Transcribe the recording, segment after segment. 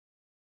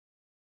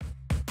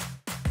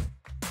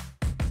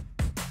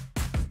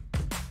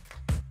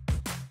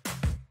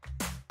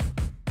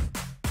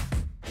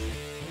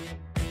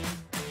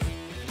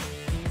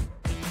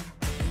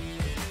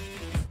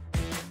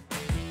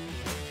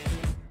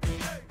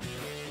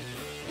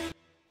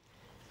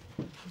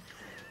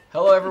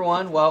Hello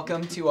everyone,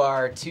 welcome to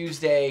our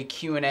Tuesday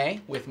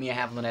Q&A. With me I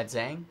have Lynette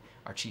Zang,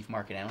 our Chief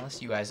Market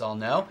Analyst. You guys all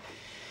know.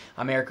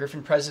 I'm Eric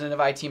Griffin, President of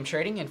ITM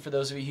Trading, and for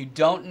those of you who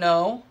don't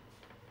know,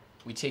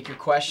 we take your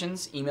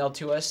questions emailed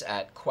to us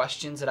at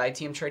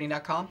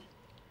questions@itmtrading.com.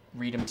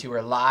 Read them to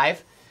her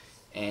live,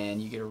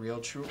 and you get a real,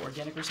 true,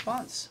 organic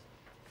response.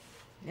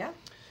 Yeah.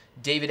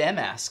 David M.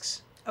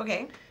 asks,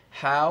 Okay.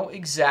 how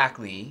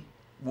exactly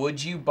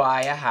would you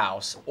buy a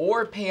house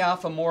or pay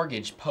off a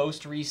mortgage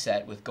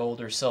post-reset with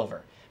gold or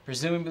silver?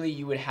 Presumably,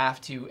 you would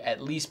have to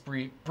at least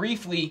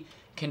briefly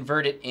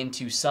convert it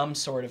into some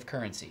sort of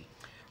currency.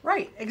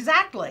 Right,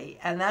 exactly.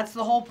 And that's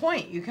the whole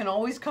point. You can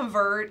always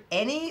convert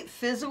any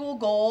physical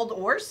gold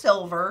or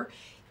silver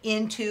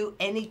into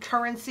any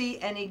currency,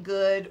 any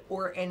good,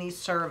 or any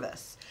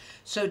service.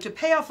 So to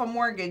pay off a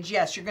mortgage,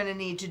 yes, you're going to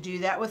need to do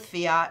that with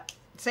fiat.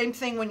 Same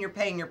thing when you're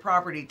paying your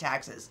property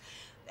taxes.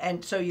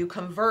 And so you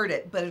convert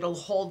it, but it'll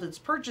hold its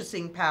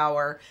purchasing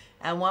power.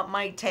 And what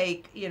might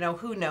take,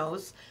 who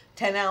knows,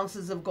 10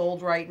 ounces of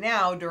gold right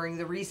now during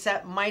the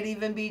reset might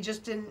even be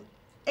just an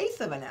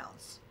eighth of an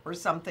ounce or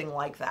something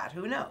like that.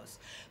 Who knows?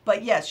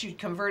 But yes, you'd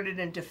convert it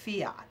into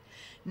fiat.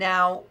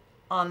 Now,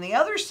 on the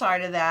other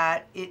side of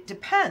that, it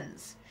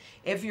depends.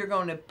 If you're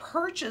going to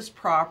purchase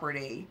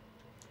property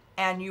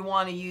and you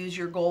want to use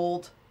your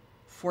gold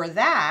for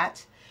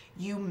that,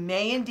 you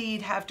may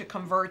indeed have to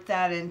convert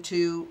that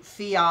into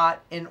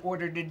fiat in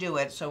order to do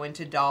it, so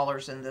into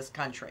dollars in this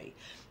country.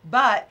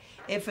 But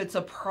if it's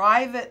a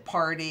private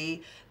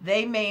party,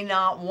 they may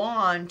not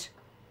want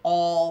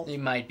all... They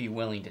might be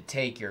willing to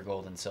take your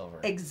gold and silver.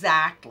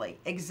 Exactly,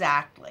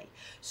 exactly.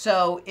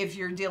 So if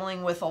you're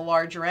dealing with a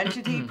larger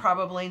entity,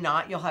 probably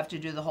not. You'll have to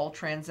do the whole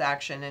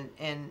transaction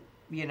in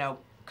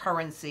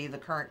currency, the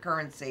current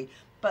currency.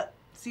 But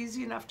it's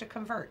easy enough to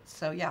convert,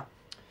 so yeah.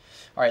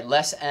 All right,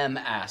 Les M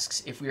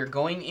asks, if we are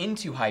going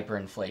into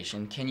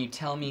hyperinflation, can you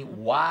tell me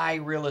why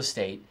real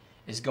estate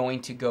is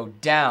going to go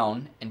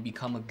down and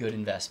become a good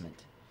investment?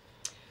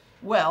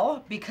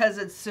 Well, because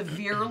it's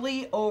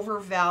severely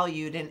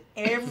overvalued, and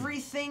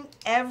everything,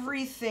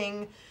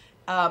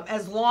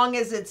 as long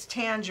as it's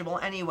tangible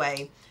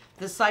anyway,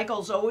 the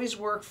cycles always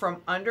work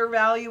from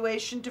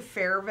undervaluation to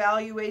fair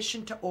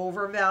valuation to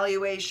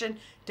overvaluation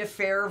to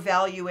fair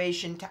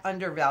valuation to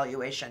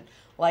undervaluation,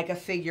 like a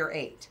figure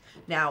 8.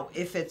 Now,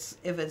 if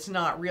it's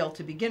not real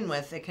to begin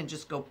with, it can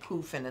just go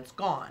poof and it's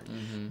gone.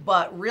 Mm-hmm.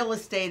 But real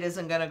estate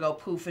isn't going to go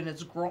poof and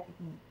it's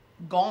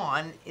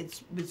gone.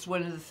 It's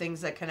one of the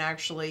things that can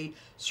actually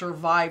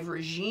survive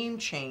regime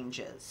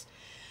changes.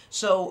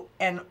 So,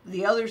 and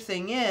the other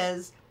thing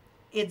is,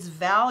 it's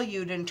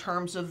valued in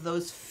terms of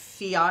those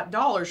fiat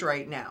dollars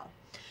right now.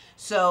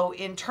 So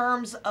in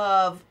terms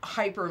of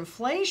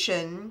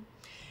hyperinflation,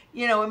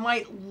 it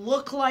might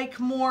look like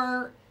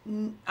more,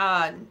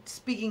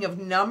 speaking of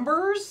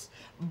numbers,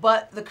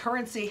 but the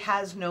currency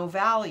has no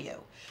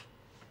value.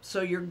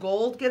 So your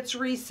gold gets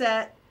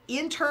reset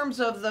in terms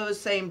of those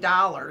same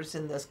dollars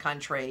in this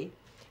country,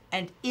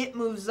 and it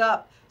moves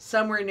up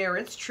somewhere near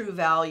its true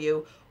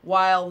value,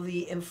 while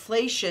the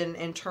inflation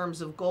in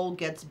terms of gold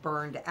gets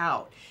burned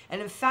out.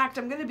 And in fact,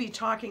 I'm going to be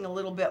talking a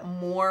little bit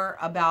more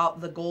about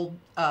the gold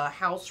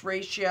house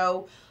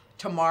ratio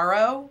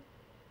tomorrow.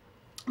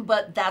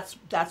 But that's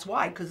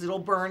why, because it'll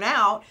burn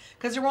out,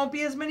 because there won't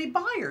be as many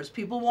buyers.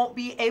 People won't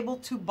be able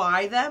to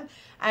buy them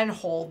and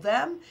hold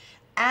them.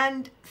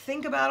 And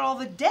think about all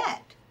the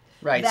debt.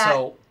 Right.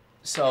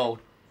 So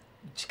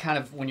kind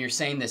of when you're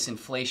saying this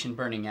inflation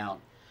burning out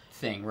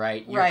thing,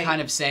 right? You're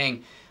kind of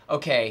saying,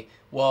 okay,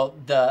 well,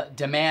 the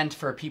demand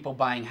for people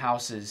buying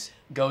houses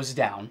goes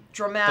down.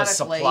 Dramatically. The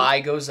supply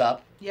goes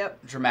up.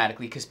 Yep.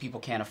 Dramatically, because people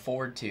can't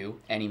afford to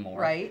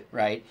anymore. Right.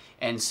 Right.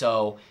 And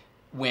so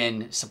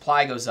when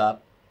supply goes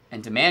up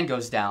and demand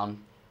goes down,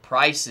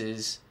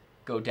 prices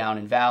go down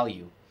in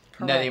value.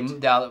 Correct.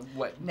 Now,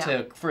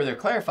 to further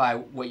clarify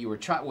what you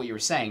were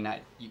saying,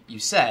 you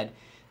said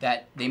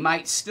that they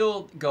might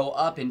still go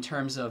up in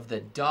terms of the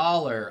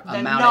dollar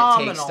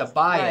amount it takes to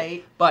buy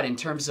it, but in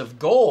terms of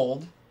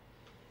gold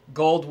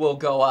will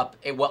go up.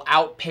 It will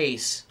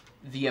outpace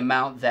the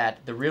amount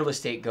that the real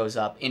estate goes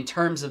up in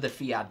terms of the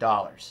fiat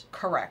dollars.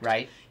 Correct.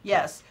 Right?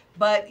 Yes.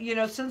 But,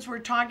 since we're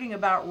talking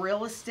about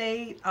real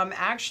estate, I'm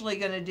actually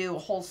going to do a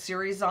whole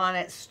series on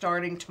it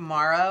starting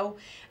tomorrow.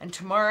 And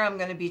tomorrow I'm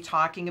going to be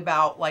talking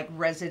about like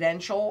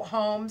residential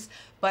homes,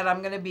 but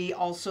I'm going to be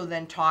also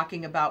then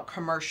talking about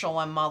commercial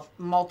and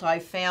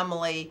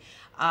multifamily.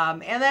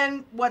 And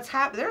then what's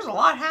happening, there's a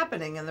lot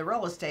happening in the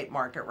real estate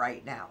market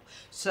right now.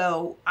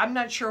 So I'm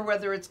not sure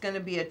whether it's going to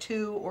be a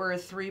 2 or a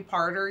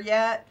 3-parter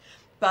yet,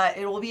 but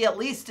it will be at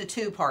least a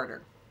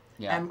 2-parter.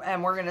 Yeah.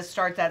 And we're going to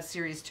start that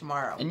series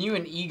tomorrow. And you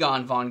and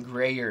Egon von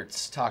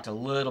Greyerz talked a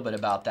little bit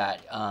about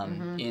that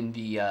in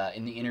the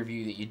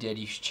interview that you did.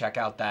 You should check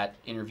out that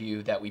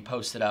interview that we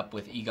posted up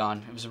with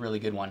Egon. It was a really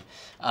good one.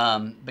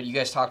 But you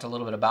guys talked a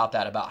little bit about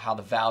that, about how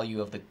the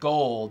value of the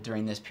gold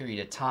during this period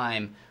of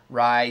time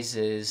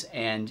rises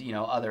and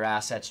other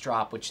assets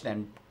drop, which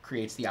then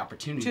creates the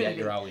opportunity that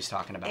you're always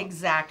talking about.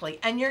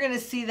 Exactly. And you're going to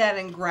see that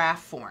in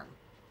graph form.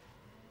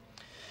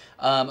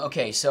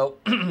 Okay, so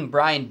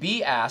Brian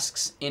B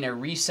asks, in a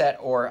reset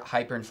or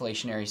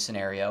hyperinflationary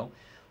scenario,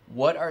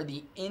 what are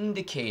the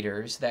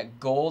indicators that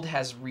gold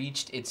has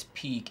reached its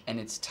peak and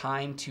it's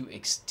time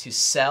to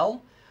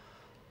sell?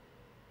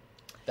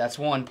 That's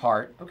one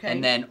part. Okay.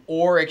 And then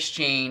or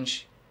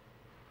exchange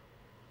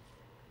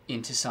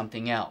into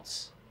something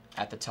else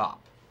at the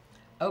top.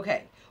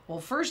 Okay. Well,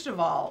 first of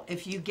all,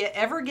 if you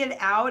ever get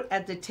out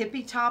at the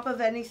tippy top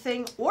of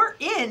anything or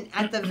in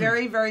at the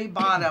very, very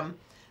bottom,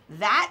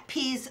 that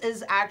piece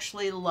is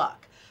actually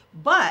luck.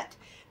 But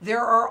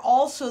there are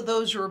also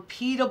those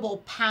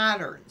repeatable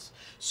patterns.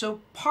 So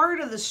part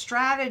of the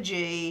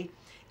strategy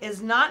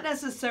is not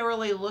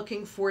necessarily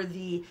looking for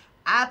the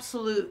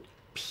absolute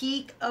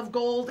peak of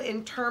gold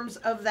in terms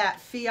of that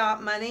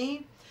fiat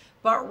money,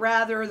 but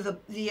rather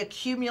the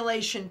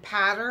accumulation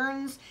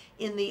patterns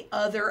in the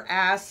other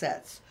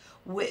assets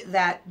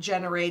that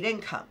generate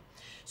income.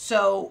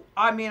 So,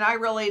 I mean, I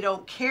really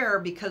don't care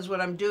because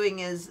what I'm doing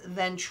is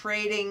then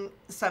trading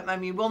some, I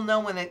mean, we'll know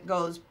when it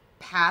goes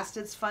past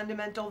its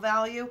fundamental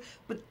value,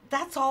 but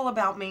that's all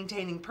about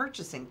maintaining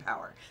purchasing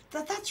power.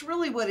 That's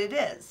really what it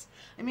is.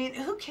 I mean,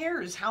 who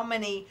cares how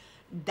many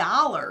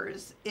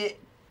dollars it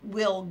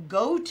will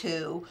go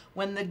to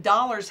when the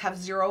dollars have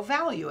zero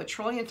value? 1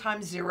 trillion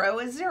times zero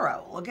is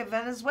zero. Look at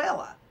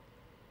Venezuela.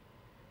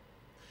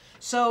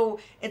 So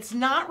it's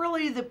not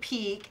really the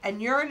peak,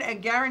 and I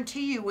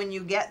guarantee you when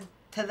you get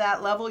to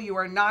that level, you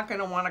are not going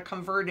to want to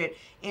convert it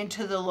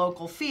into the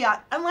local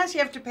fiat unless you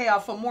have to pay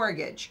off a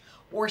mortgage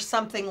or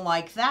something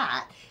like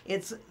that.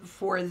 It's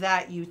for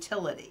that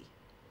utility.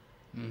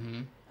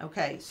 Mm-hmm.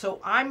 Okay,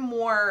 so I'm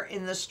more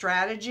in the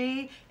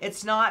strategy.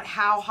 It's not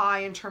how high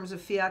in terms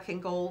of fiat can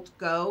gold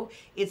go.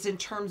 It's in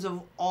terms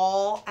of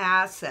all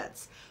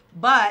assets.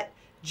 But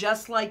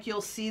just like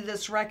you'll see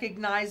this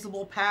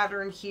recognizable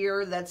pattern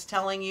here that's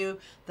telling you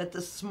that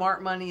the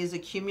smart money is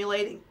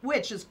accumulating,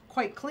 which is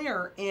quite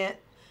clear in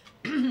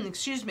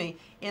excuse me,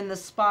 in the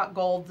spot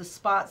gold, the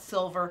spot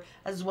silver,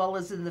 as well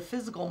as in the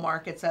physical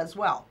markets as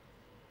well.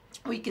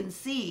 We can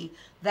see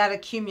that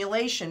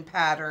accumulation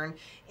pattern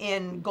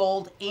in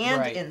gold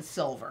and in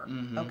silver.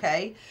 Mm-hmm.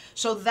 Okay,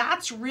 so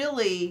that's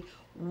really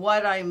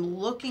what I'm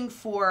looking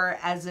for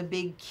as a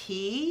big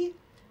key.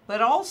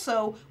 But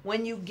also,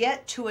 when you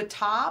get to a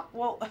top,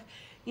 well,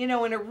 you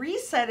know, in a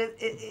reset,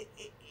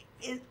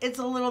 it's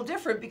a little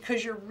different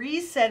because you're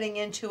resetting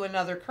into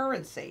another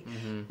currency.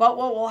 Mm-hmm. But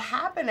what will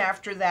happen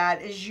after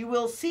that is you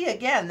will see,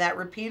 again, that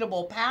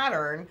repeatable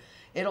pattern.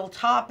 It'll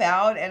top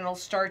out and it'll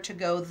start to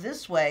go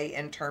this way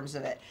in terms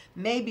of it.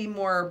 Maybe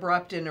more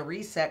abrupt in a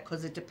reset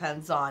because it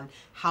depends on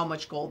how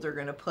much gold they're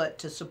going to put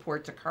to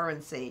support the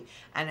currency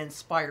and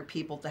inspire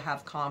people to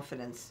have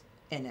confidence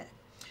in it.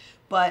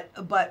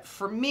 But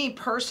for me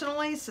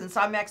personally, since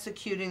I'm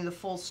executing the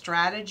full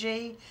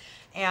strategy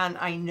and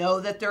I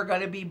know that there are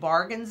going to be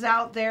bargains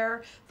out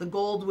there, the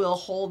gold will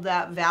hold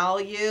that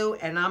value,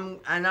 and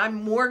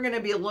I'm more going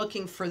to be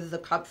looking for the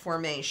cup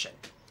formation.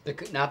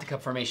 Not the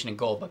cup formation in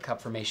gold, but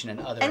cup formation in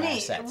other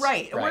assets.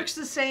 Right. It works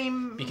the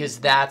same. Because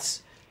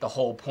that's the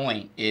whole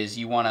point, is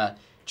you want to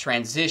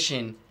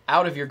transition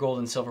out of your gold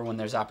and silver when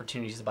there's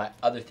opportunities to buy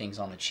other things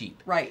on the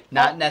cheap. Right.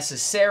 Not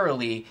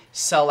necessarily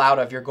sell out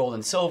of your gold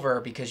and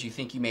silver because you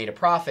think you made a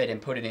profit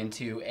and put it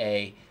into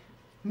a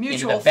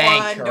mutual into the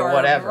bank fund or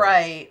whatever.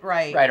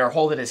 Right, or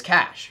hold it as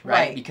cash,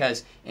 Right.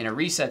 Because in a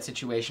reset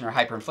situation or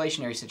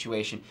hyperinflationary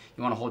situation,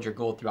 you want to hold your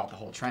gold throughout the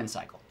whole trend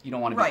cycle. You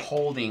don't want to be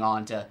holding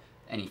on to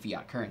any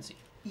fiat currency.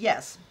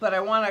 Yes, but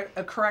I want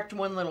to correct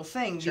one little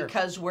thing. Sure.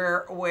 Because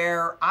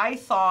where I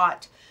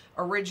thought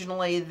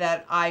originally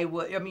that I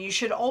mean, you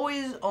should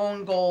always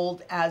own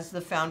gold as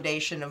the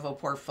foundation of a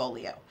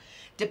portfolio.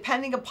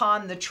 Depending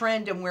upon the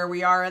trend and where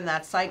we are in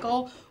that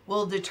cycle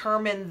will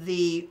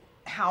determine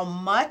how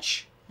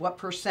much, what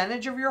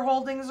percentage of your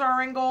holdings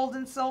are in gold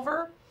and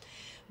silver,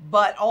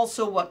 but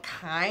also what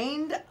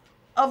kind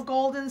of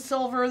gold and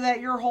silver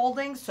that you're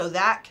holding. So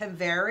that can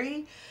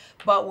vary.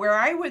 But where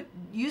I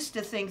used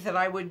to think that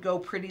I would go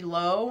pretty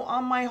low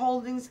on my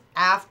holdings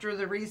after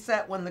the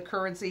reset when the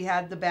currency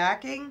had the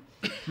backing,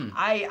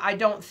 I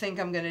don't think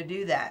I'm going to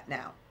do that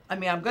now. I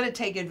mean, I'm going to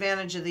take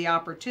advantage of the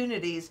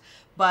opportunities,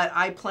 but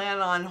I plan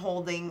on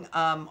holding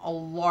a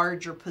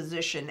larger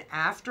position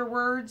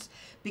afterwards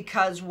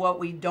because what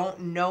we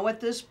don't know at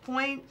this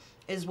point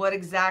is what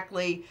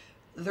exactly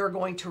they're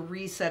going to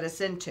reset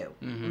us into.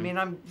 Mm-hmm. I mean,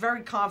 I'm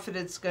very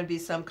confident it's going to be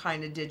some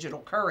kind of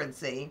digital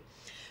currency.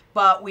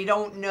 But we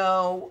don't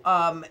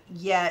know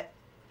yet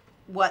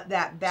what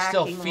that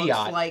backing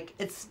looks like.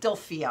 It's still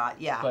fiat,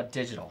 yeah. But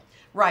digital.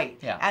 Right.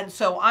 Yeah. And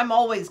so I'm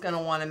always going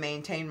to want to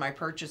maintain my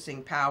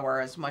purchasing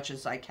power as much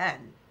as I can.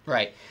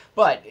 Right.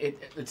 But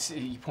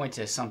you point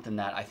to something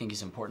that I think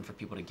is important for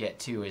people to get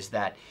to, is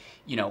that,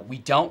 you know, we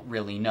don't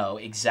really know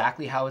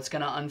exactly how it's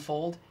going to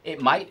unfold.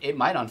 It might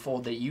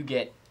unfold that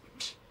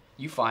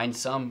you find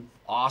some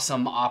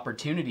awesome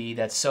opportunity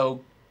that's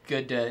so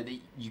good that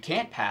you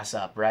can't pass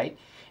up, right?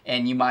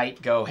 And you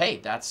might go,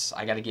 hey,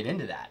 I got to get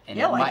into that. And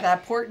like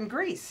that port in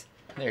Greece.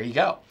 There you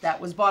go.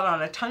 That was bought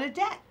on a ton of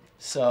debt.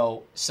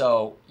 So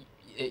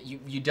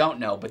you don't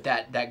know, but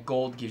that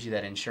gold gives you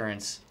that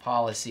insurance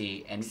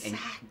policy and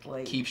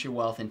keeps your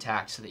wealth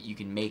intact so that you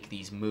can make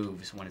these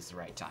moves when it's the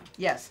right time.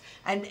 Yes,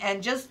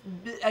 and just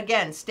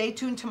again, stay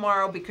tuned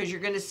tomorrow because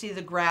you're going to see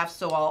the graph.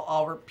 So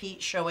I'll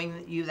repeat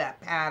showing you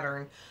that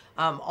pattern.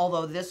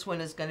 Although this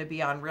one is going to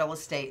be on real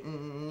estate,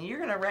 and you're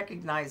going to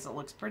recognize it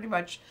looks pretty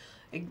much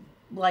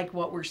like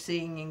what we're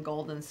seeing in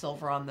gold and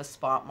silver on the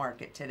spot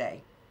market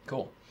today.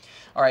 Cool.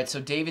 All right, so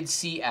David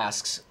C.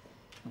 asks,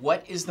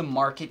 what is the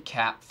market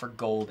cap for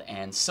gold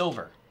and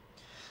silver?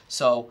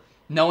 So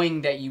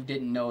knowing that you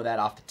didn't know that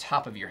off the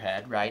top of your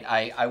head, right,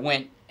 I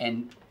went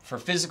and for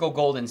physical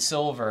gold and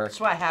silver. That's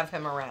why I have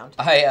him around.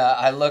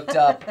 I looked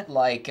up,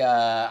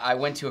 I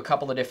went to a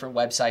couple of different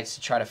websites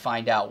to try to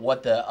find out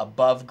what the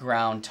above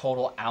ground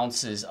total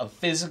ounces of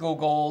physical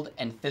gold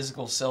and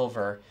physical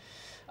silver.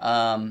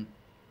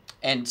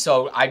 And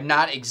so I'm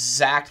not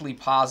exactly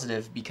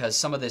positive because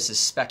some of this is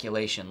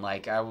speculation.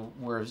 Like I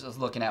was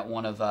looking at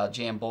one of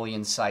Jan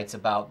Bullion's sites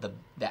about the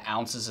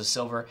ounces of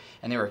silver,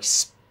 and they were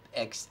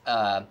kind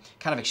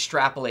of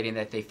extrapolating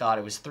that they thought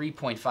it was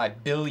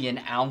 3.5 billion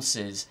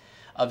ounces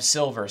of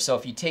silver. So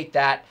if you take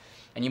that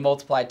and you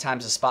multiply it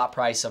times the spot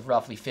price of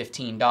roughly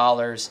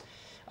 $15,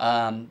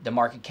 the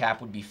market cap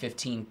would be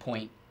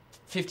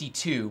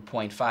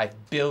 $52.5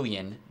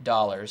 billion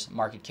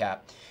market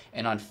cap.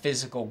 And on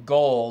physical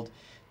gold,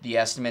 the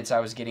estimates I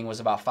was getting was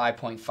about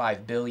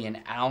 5.5 billion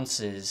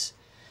ounces.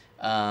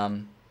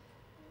 At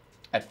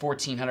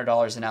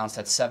 $1,400 an ounce,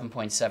 that's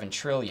 7.7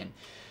 trillion.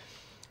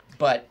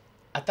 But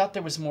I thought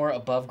there was more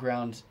above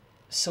ground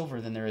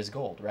silver than there is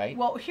gold, right?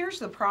 Well, here's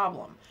the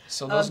problem.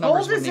 So those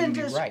numbers wouldn't even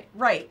be right.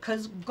 Right,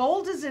 because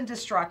gold is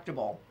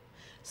indestructible.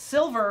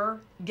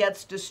 Silver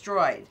gets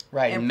destroyed.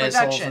 Right, and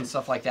missiles and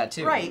stuff like that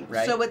too. Right.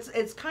 So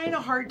it's kind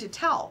of hard to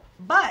tell.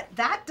 But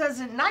that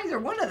doesn't, neither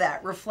one of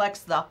that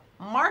reflects the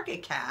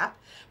market cap,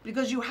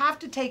 because you have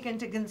to take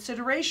into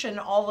consideration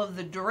all of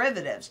the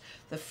derivatives,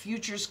 the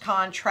futures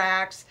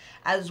contracts,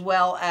 as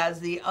well as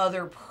the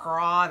other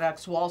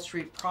products, Wall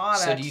Street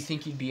products. So do you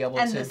think you'd be able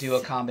to do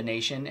a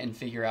combination and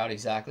figure out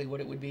exactly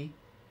what it would be?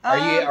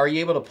 Are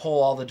you able to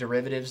pull all the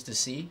derivatives to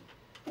see?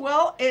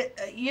 Well,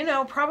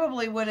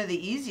 probably one of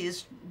the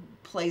easiest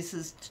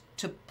places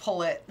to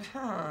pull it.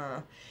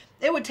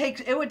 It would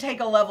take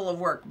a level of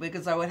work,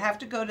 because I would have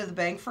to go to the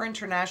Bank for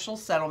International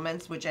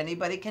Settlements, which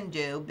anybody can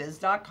do,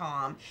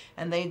 biz.com,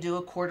 and they do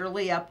a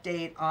quarterly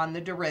update on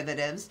the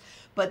derivatives.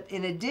 But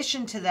in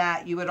addition to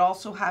that, you would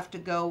also have to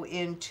go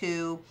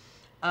into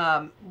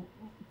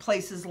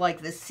places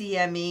like the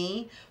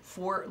CME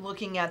for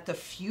looking at the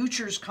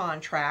futures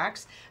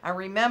contracts. And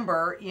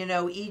remember,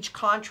 each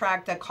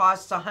contract that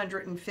costs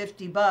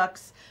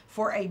 $150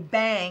 for a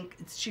bank,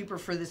 it's cheaper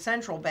for the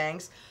central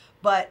banks,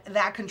 but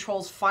that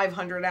controls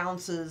 500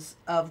 ounces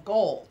of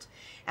gold.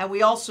 And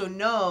we also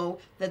know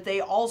that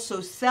they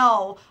also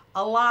sell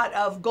a lot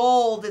of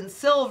gold and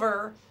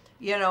silver.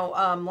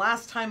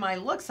 Last time I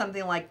looked,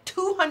 something like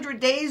 200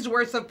 days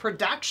worth of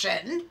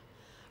production,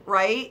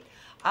 right?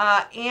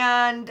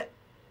 And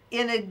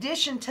in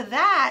addition to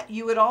that,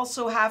 you would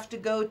also have to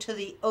go to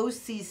the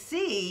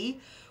OCC,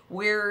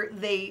 where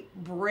they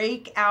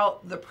break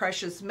out the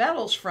precious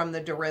metals from the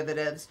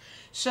derivatives.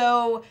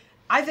 So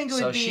I think it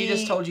would be... So she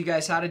just told you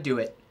guys how to do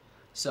it.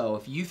 So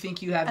if you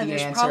think you have the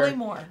answer, probably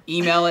more.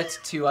 Email it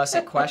to us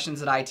at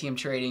questions@ITM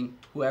Trading.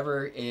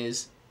 Whoever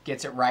gets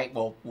it right,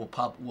 we'll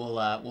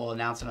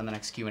announce it on the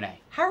next Q&A.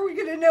 How are we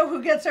going to know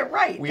who gets it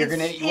right?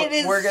 It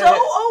is so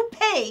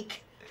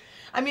opaque.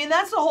 I mean,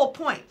 that's the whole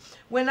point.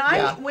 When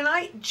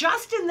I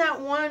just in that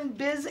one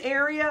biz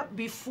area,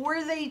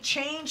 before they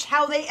changed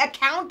how they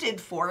accounted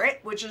for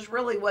it, which is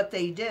really what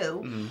they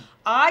do,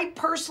 I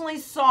personally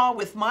saw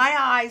with my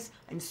eyes,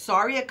 I'm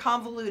sorry it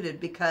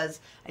convoluted because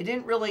I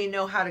didn't really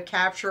know how to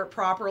capture it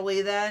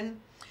properly then,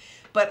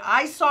 but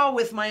I saw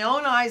with my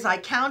own eyes, I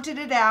counted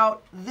it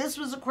out. This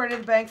was according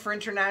to the Bank for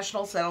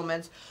International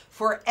Settlements.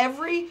 For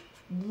every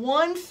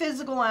 1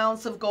 physical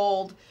ounce of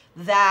gold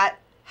that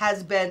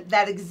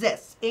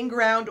exists in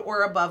ground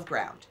or above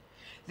ground,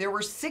 there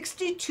were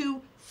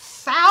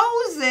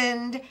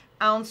 62,000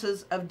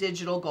 ounces of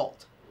digital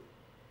gold.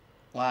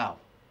 Wow.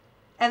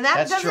 And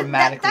that's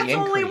dramatically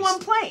only one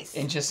place.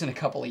 In a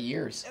couple of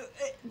years.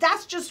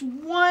 That's just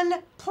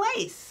one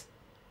place.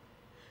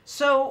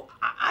 So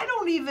I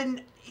don't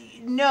even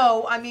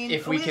know. I mean,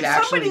 if we could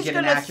actually get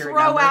an accurate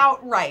number.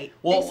 Right.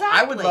 Well,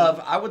 exactly.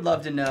 I would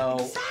love to know.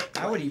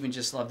 Exactly. I would even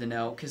just love to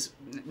know, because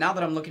now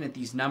that I'm looking at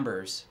these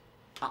numbers,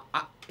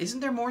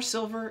 isn't there more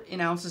silver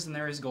in ounces than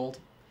there is gold?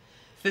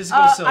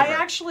 Physical silver. I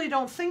actually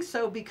don't think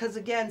so, because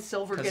again,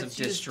 silver gets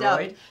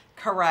destroyed. Used up.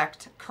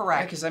 Correct.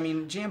 Yeah, because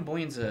Jan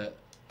Bullion's a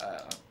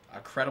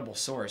credible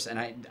source,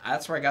 and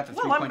that's where I got the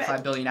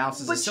 3.5 billion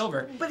ounces of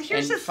silver. But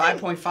here's the thing.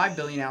 5.5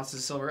 billion ounces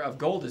of silver of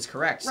gold is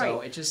correct. Right.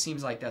 So it just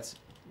seems like that's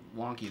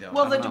wonky, though.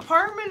 Well, the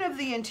Department of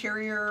the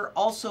Interior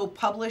also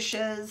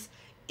publishes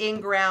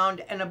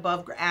in-ground and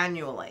above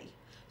annually.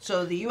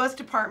 So the U.S.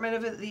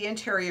 Department of the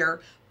Interior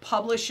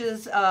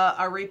publishes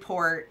a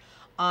report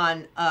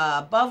on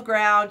above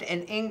ground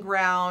and in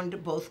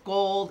ground, both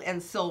gold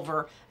and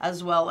silver,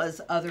 as well as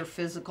other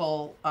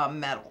physical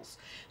metals.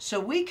 So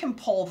we can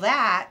pull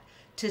that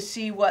to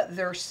see what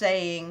they're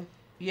saying,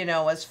 you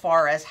know, as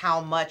far as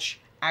how much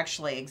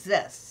actually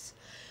exists.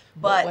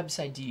 But what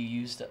website do you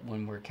use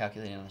when we're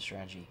calculating on the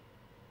strategy?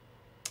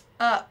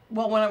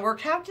 Well, when we're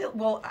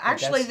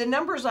actually the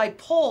numbers I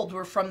pulled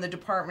were from the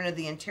Department of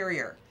the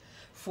Interior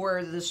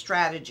for the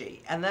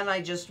strategy, and then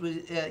I just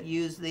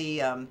used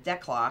the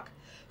deck clock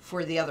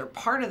for the other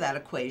part of that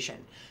equation,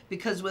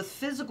 because with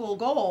physical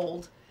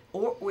gold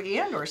or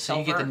silver. So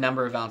you get the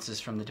number of ounces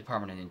from the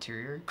Department of the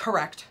Interior?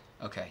 Correct.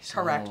 Okay, so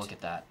Correct. we'll look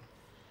at that.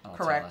 That'll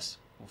Correct. Tell us.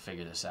 We'll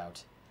figure this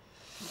out.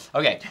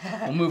 Okay,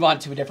 we'll move on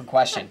to a different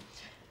question.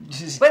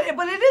 But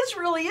it is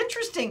really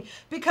interesting,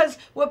 because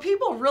what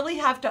people really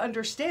have to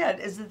understand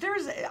is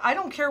that I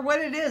don't care what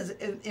it is,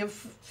 in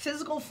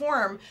physical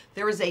form,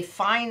 there is a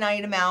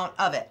finite amount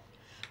of it.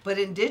 But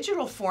in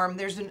digital form,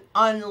 there's an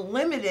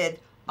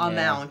unlimited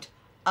amount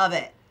of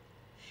it.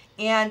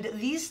 And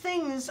these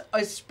things,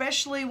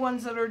 especially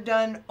ones that are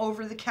done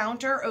over the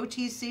counter,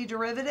 OTC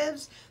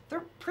derivatives,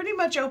 they're pretty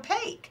much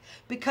opaque,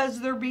 because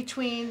they're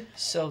between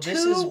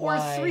two or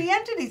three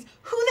entities.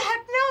 Who the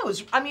heck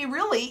knows? I mean,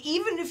 really,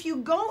 even if you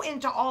go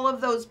into all of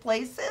those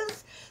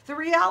places, the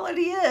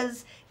reality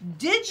is,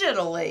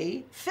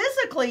 digitally,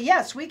 physically,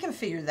 yes, we can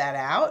figure that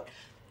out.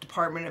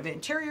 Department of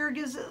Interior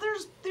gives it,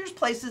 there's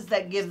places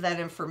that give that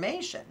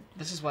information.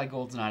 This is why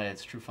gold's not at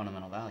its true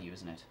fundamental value,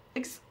 isn't it?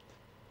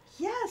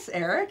 Yes,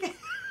 Eric.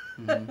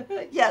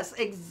 Mm-hmm. Yes,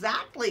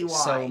 exactly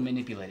why. So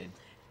manipulated.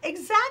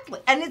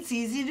 Exactly. And it's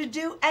easy to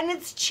do, and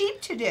it's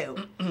cheap to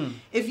do.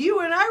 If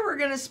you and I were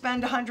going to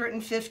spend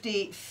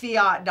 150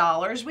 fiat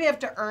dollars, we have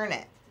to earn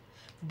it.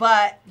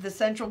 But the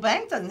central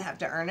bank doesn't have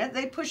to earn it.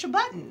 They push a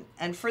button.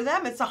 And for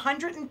them, it's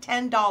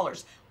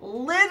 $110.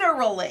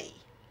 Literally.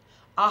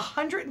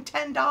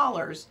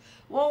 $110.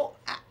 Well,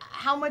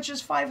 how much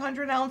is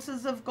 500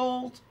 ounces of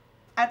gold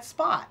at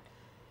spot?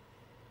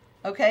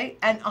 Okay,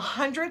 and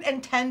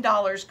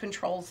 $110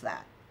 controls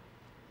that.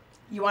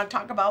 You want to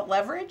talk about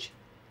leverage?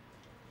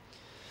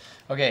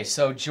 Okay,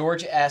 so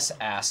George S.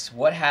 asks,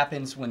 what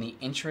happens when the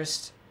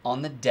interest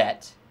on the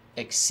debt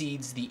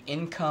exceeds the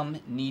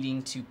income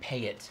needing to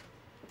pay it?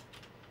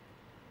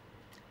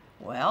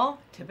 Well,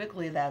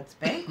 typically that's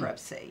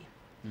bankruptcy.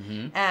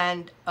 Mm-hmm.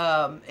 And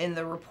in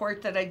the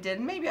report that I did,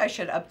 maybe I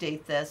should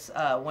update this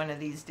one of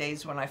these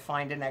days when I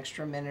find an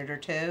extra minute or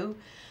two.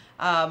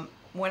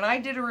 When I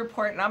did a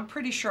report, and I'm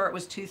pretty sure it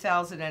was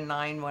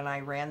 2009 when I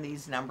ran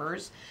these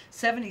numbers,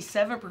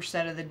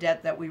 77% of the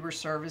debt that we were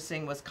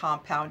servicing was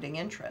compounding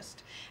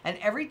interest. And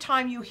every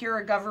time you hear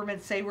a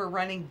government say we're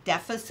running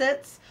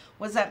deficits,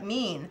 what does that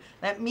mean?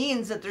 That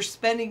means that they're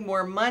spending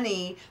more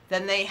money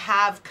than they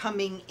have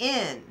coming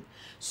in.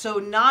 So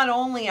not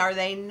only are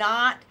they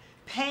not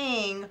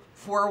paying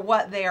for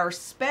what they are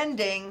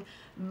spending,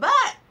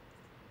 but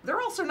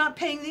they're also not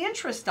paying the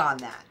interest on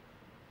that.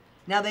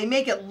 Now, they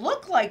make it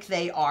look like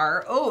they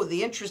are, oh,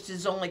 the interest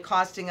is only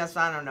costing us,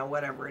 I don't know,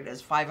 whatever it is,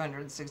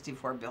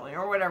 $564 billion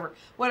or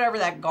whatever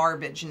that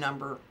garbage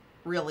number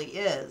really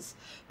is.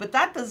 But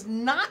that does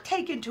not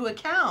take into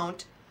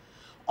account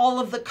all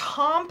of the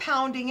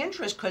compounding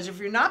interest, because if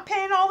you're not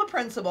paying all the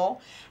principal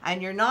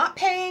and you're not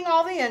paying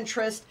all the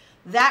interest,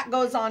 that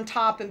goes on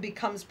top and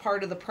becomes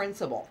part of the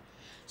principal.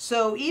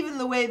 So even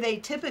the way they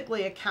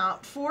typically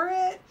account for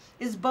it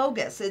is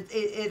bogus.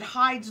 It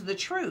hides the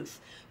truth.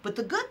 But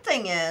the good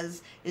thing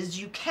is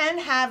you can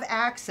have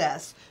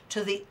access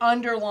to the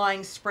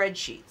underlying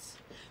spreadsheets.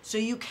 So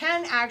you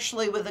can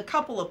actually, with a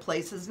couple of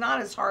places,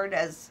 not as hard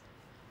as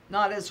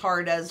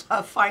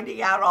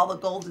finding out all the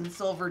gold and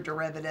silver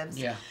derivatives.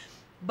 Yeah.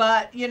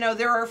 But, you know,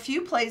 there are a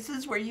few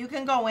places where you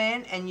can go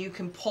in and you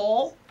can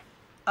pull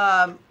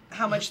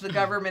how much the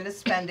government is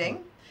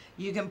spending.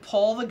 You can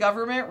pull the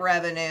government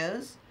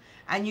revenues.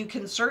 And you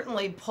can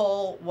certainly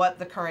pull what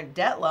the current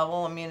debt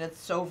level, I mean,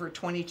 it's over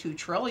 22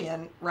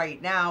 trillion right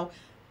now,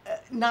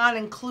 not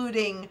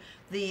including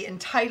the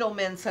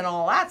entitlements and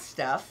all that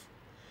stuff,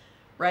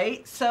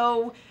 right?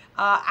 So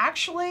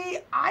actually,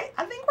 I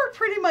think we're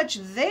pretty much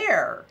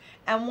there.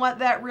 And what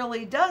that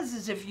really does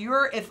is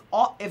if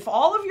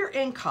all of your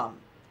income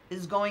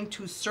is going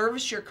to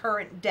service your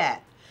current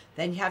debt,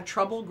 then you have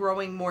trouble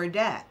growing more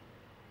debt.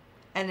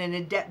 And in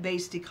a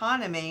debt-based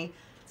economy,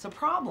 it's a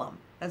problem.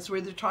 That's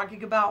where they're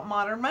talking about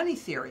modern money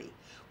theory,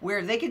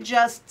 where they could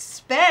just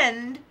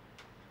spend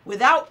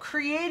without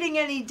creating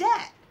any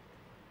debt.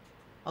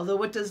 Although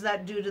what does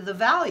that do to the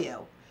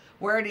value?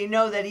 We already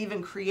know that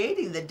even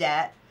creating the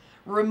debt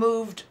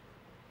removed,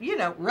 you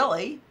know,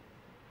 really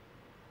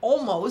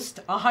almost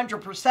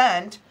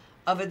 100%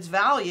 of its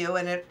value,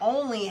 and it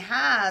only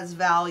has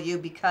value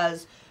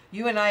because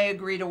you and I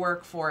agree to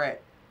work for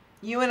it.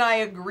 You and I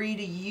agree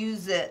to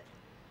use it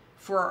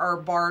for our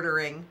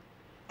bartering,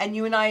 and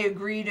you and I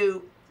agree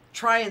to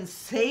try and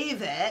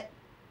save it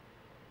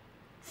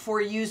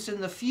for use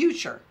in the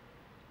future.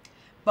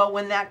 But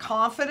when that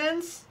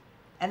confidence,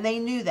 and they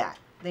knew that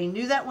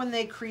when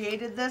they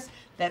created this,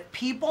 that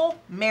people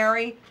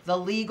marry the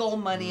legal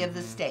money of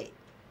the state.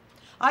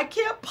 I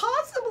can't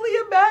possibly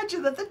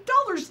imagine that the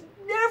dollar's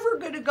never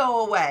going to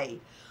go away.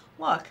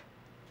 Look,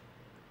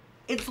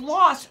 it's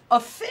lost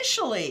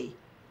officially.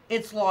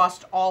 It's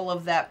lost all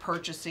of that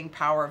purchasing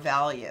power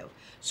value.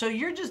 So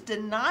you're just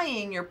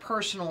denying your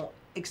personal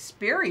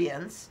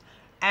experience,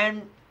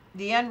 and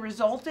the end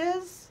result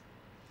is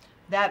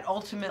that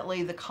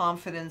ultimately the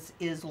confidence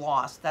is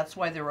lost. That's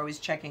why they're always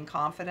checking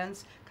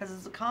confidence, because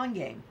it's a con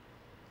game.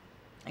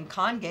 And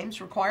con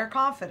games require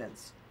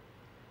confidence.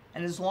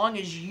 And as long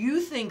as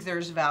you think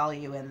there's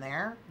value in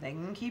there, they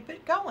can keep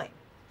it going.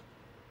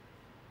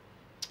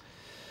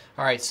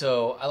 All right,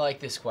 so I like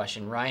this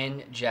question.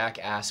 Ryan Jack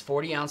asks,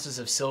 40 ounces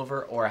of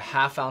silver or a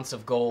 ½ ounce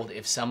of gold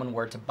if someone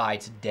were to buy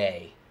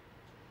today?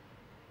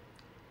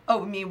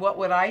 Oh, I mean, what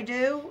would I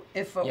do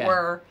if it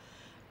were?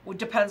 It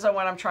depends on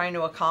what I'm trying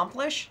to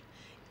accomplish.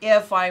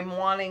 If I'm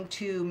wanting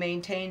to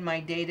maintain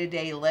my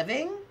day-to-day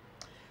living,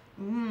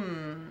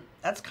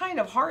 that's kind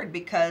of hard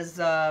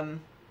because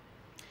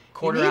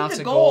quarter ounce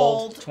of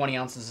gold, 20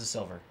 ounces of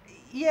silver.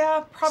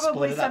 Yeah,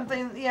 probably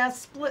something. Yeah,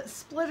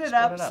 split it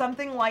up,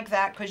 something like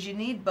that, because you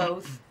need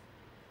both.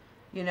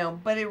 You know,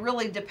 but it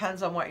really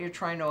depends on what you're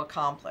trying to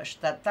accomplish.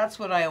 That's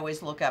what I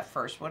always look at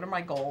first. What are my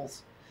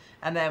goals?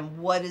 And then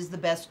what is the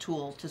best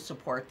tool to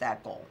support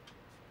that goal?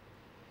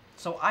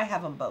 So I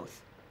have them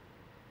both.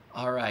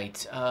 All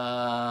right.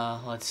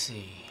 Let's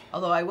see.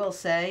 Although I will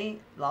say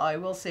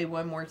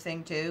one more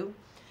thing too.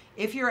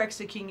 If you're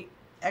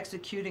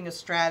executing a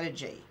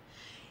strategy,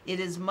 it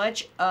is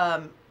much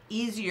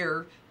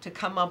easier to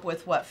come up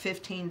with what,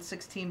 15,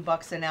 16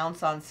 bucks an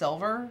ounce on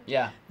silver,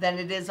 than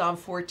it is on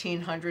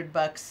 1,400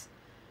 bucks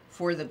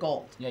for the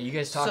gold. Yeah, you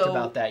guys talked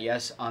about that,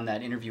 yes, on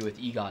that interview with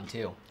Egon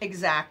too.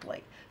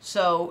 Exactly.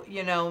 So,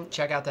 you know,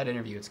 check out that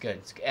interview. It's good.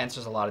 It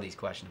answers a lot of these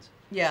questions.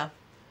 Yeah.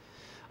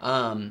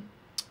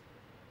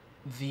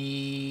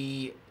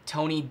 The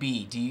Tony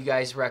B, do you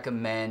guys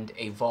recommend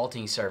a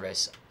vaulting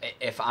service?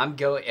 If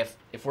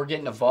we're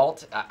getting a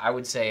vault, I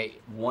would say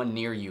one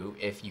near you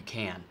if you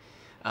can.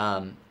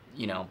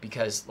 You know,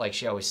 because like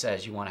she always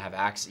says, you want to have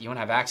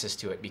access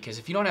to it, because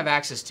if you don't have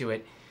access to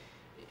it,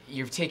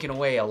 you've taken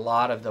away a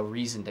lot of the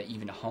reason to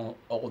even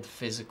own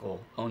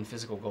physical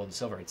gold and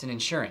silver. It's an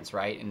insurance,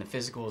 right? And the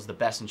physical is the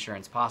best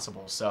insurance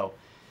possible. So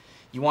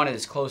you want it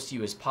as close to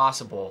you as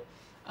possible,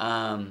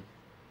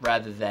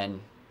 rather than,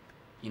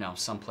 you know,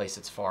 someplace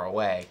that's far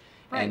away.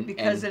 Right,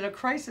 because in a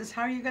crisis,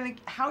 how are you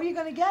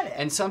gonna get it?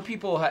 And some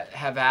people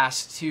have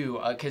asked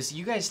too, because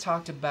you guys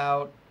talked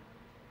about,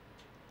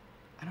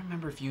 I don't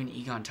remember if you and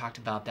Egon talked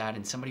about that,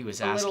 and somebody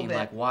was asking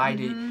like, why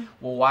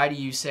do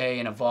you say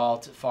in a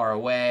vault far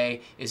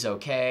away is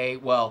okay?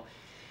 Well,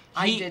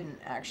 I didn't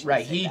actually.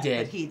 Right, say he that, did.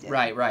 But he did.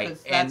 Right.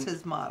 That's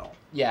his model.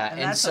 Yeah,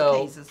 and that's so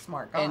okay. He's a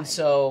smart guy. And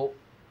so,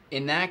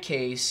 in that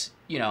case,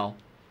 you know,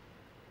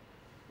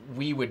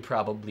 we would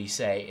probably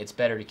say it's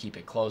better to keep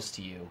it close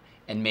to you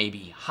and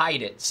maybe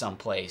hide it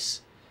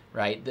someplace,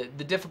 right?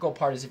 The difficult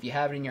part is if you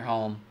have it in your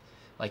home,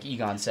 like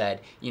Egon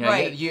said, you know,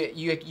 right.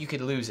 you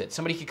could lose it.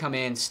 Somebody could come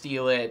in,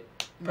 steal it,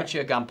 put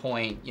you at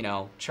gunpoint, you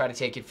know, try to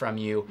take it from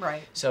you.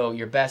 Right. So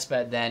your best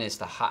bet then is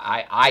to,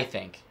 I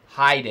think,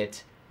 hide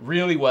it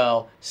really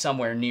well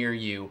somewhere near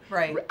you.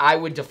 Right. I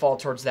would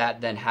default towards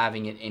that than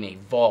having it in a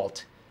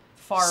vault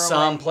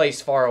someplace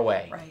far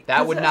away. Right.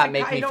 That would not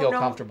make me feel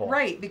comfortable.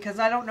 Right, because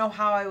I don't know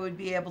how I would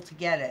be able to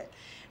get it.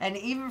 And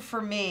even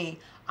for me,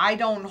 I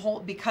don't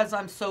hold, because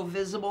I'm so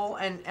visible,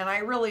 and I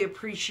really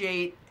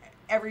appreciate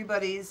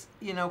everybody's,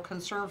 you know,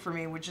 concern for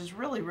me, which is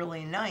really,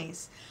 really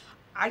nice.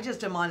 I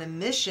just am on a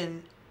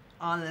mission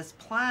on this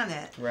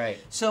planet. Right.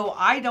 So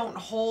I don't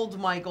hold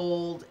my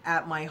gold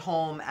at my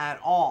home at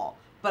all.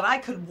 But I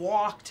could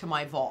walk to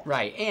my vault.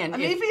 Right. And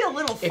maybe a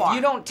little far. If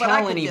you don't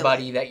tell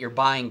anybody that you're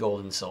buying gold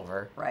and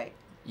silver, right,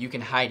 you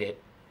can hide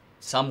it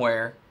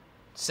somewhere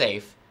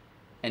safe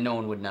and no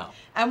one would know.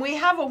 And we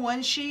have a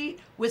one sheet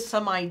with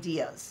some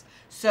ideas.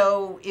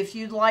 So if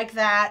you'd like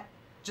that,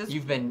 just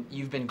You've been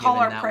given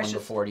that one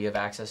before. Do you have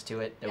access to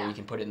it that we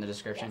can put it in the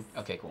description?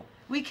 Yes. Okay, cool.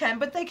 We can,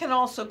 but they can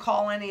also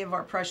call any of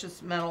our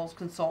precious metals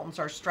consultants,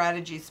 our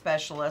strategy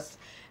specialists,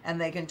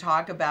 and they can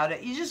talk about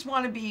it. You just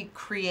want to be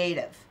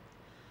creative,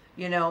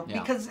 you know,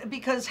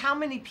 because how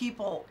many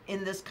people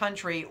in this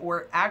country,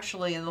 or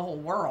actually in the whole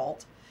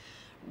world,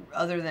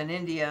 other than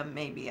India,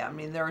 maybe. I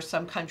mean, there are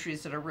some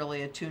countries that are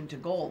really attuned to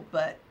gold,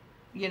 but,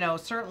 you know,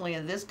 certainly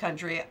in this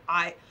country,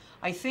 I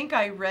think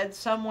I read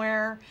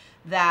somewhere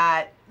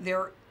that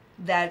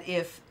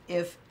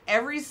if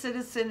every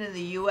citizen in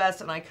the U.S.,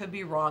 and I could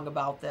be wrong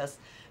about this,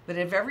 but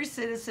if every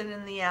citizen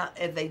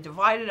if they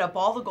divided up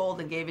all the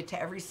gold and gave it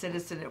to every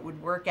citizen, it would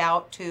work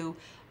out to,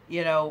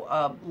 you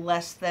know,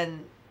 less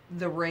than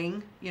the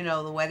ring, you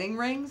know, the wedding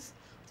rings,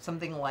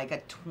 something like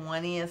a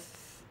 20th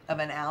of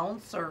an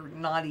ounce, or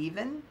not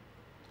even.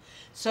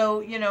 So,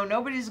 you know,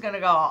 nobody's going to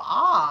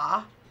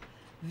go,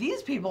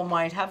 these people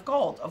might have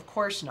gold. Of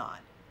course not.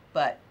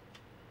 But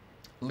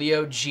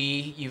Leo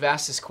G, you've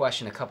asked this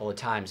question a couple of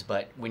times,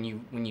 but when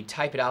you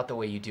type it out the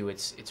way you do,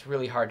 it's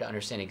really hard to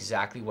understand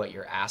exactly what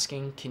you're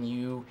asking. Can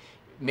you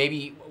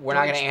maybe we're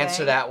not going to Deutsche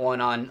answer Bank. that one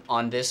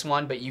on this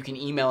one, but you can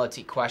email it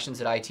to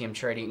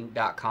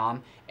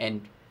questions@itmtrading.com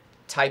and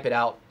type it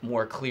out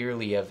more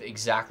clearly of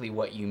exactly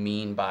what you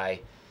mean by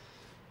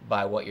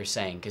what you're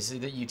saying, because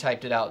you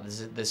typed it out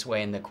this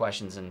way in the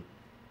questions, and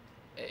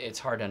it's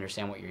hard to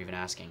understand what you're even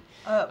asking.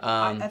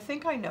 I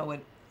think I know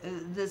it.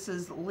 This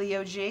is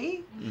Leo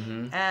G,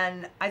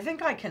 and I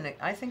think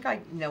I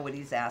know what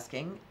he's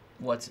asking.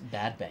 What's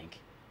bad bank?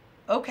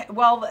 Okay,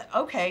 well,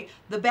 okay.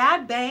 The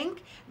bad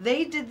bank,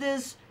 they did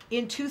this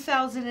in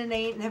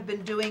 2008 and have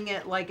been doing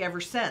it like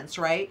ever since,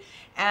 right?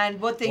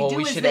 And what they do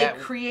is they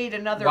create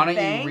another bank. Why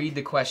don't you read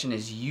the question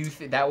as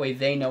that way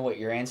they know what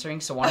you're answering.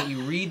 So why don't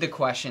you read the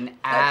question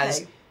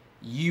as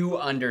you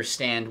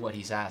understand what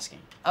he's asking?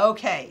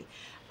 Okay.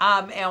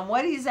 And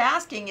what he's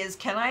asking is,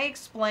 can I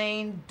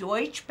explain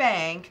Deutsche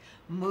Bank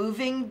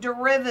moving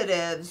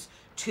derivatives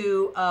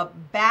to a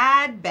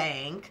bad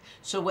bank?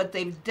 So what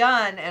they've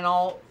done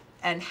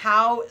and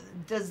how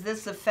does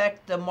this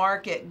affect the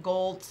market,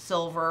 gold,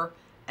 silver,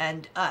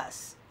 and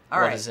us?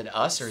 All right. Is it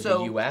us or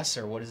the U.S.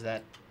 or what is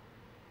that?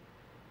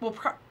 Well,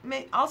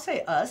 I'll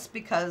say us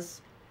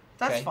because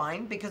that's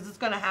fine, because it's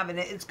going to have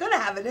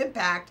an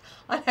impact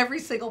on every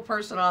single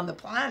person on the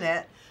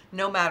planet,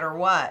 no matter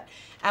what.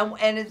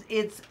 And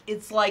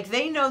it's like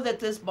they know that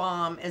this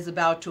bomb is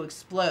about to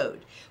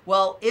explode.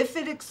 Well, if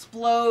it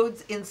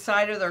explodes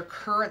inside of their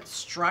current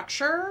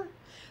structure,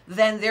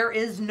 then there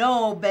is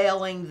no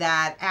bailing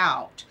that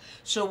out.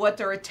 So what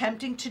they're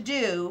attempting to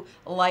do,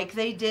 like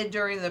they did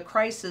during the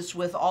crisis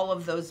with all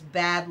of those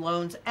bad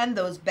loans and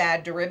those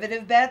bad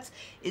derivative bets,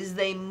 is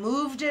they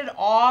moved it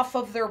off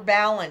of their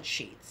balance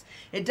sheets.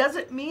 It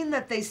doesn't mean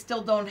that they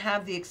still don't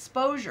have the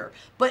exposure,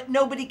 but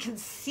nobody can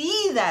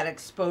see that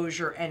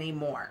exposure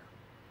anymore.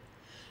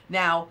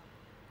 Now,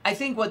 I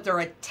think what they're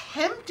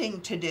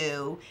attempting to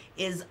do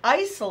is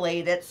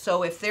isolate it,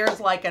 so if there's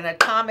like an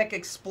atomic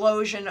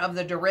explosion of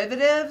the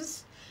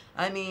derivatives,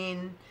 I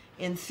mean,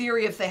 in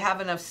theory, if they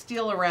have enough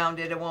steel around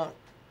it, it won't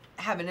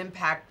have an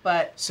impact,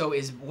 but... So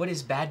what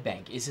is bad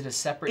bank? Is it a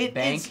separate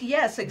bank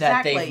yes,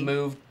 exactly. that they've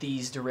moved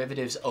these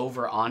derivatives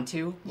over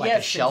onto? Like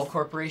a shell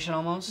corporation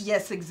almost?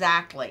 Yes,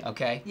 exactly.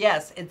 Okay.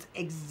 Yes, it's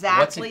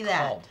exactly What's it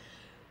that. called?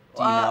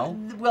 Do you know?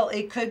 Well,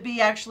 it could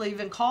be actually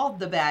even called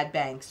the bad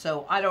bank,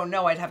 so I don't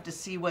know. I'd have to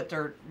see what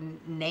they're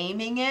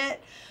naming it,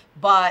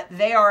 but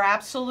they are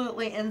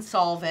absolutely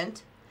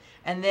insolvent,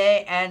 and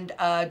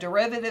a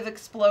derivative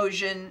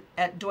explosion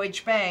at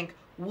Deutsche Bank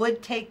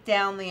would take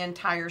down the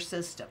entire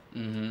system.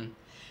 Mm-hmm.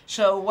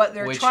 So what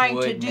they're trying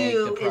to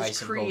do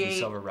is create gold and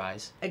silver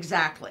rise.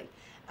 Exactly.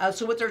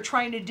 So what they're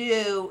trying to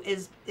do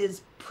is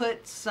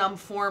put some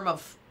form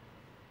of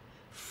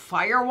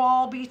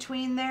firewall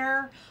between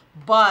there,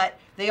 but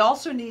they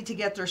also need to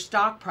get their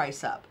stock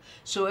price up.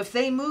 So if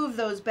they move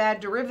those bad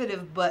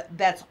derivative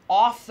bets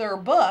off their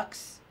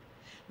books,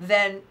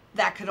 then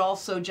that could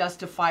also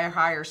justify a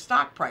higher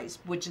stock price,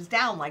 which is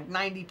down like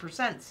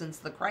 90% since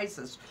the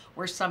crisis,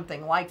 or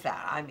something like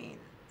that. I mean,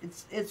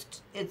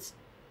 it's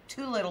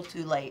too little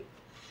too late,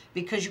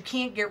 because you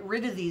can't get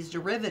rid of these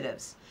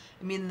derivatives.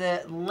 I mean,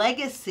 the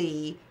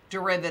legacy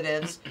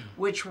derivatives,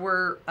 which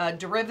were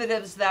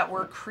derivatives that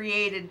were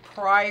created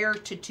prior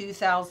to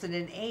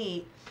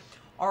 2008,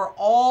 are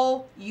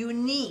all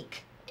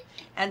unique.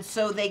 And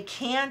so they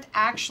can't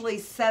actually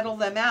settle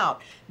them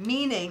out,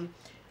 meaning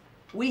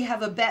we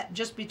have a bet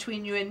just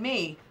between you and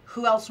me.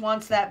 Who else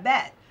wants that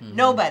bet? Mm-hmm.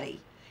 Nobody.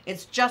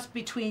 It's just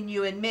between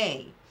you and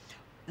me.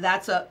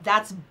 That's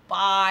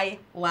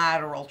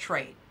bilateral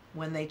trade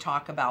when they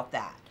talk about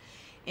that.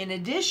 In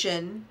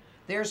addition,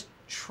 there's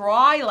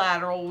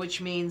trilateral,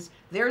 which means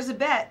there's a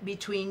bet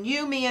between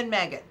you, me, and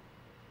Megan.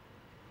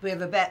 We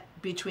have a bet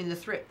between the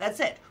three. That's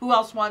it. Who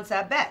else wants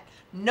that bet?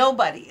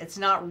 Nobody. It's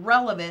not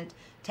relevant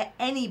to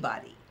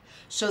anybody.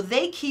 So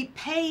they keep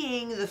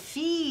paying the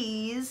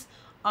fees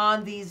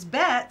on these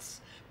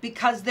bets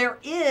because there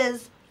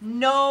is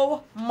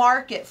no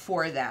market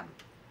for them.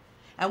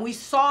 And we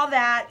saw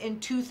that in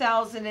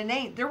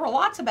 2008. There were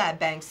lots of bad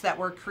banks that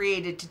were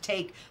created to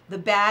take the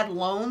bad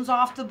loans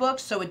off the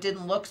books so it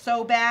didn't look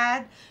so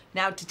bad.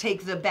 Now to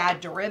take the bad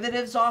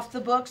derivatives off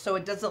the books so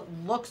it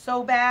doesn't look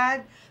so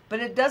bad. But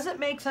it doesn't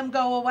make them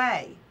go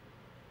away.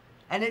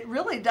 And it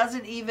really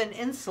doesn't even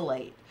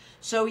insulate.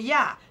 So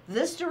yeah,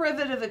 this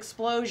derivative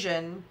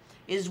explosion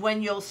is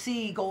when you'll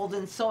see gold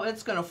and silver.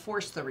 It's going to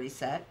force the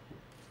reset.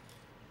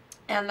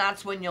 And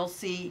that's when you'll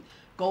see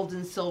gold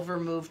and silver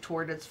move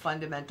toward its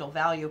fundamental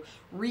value,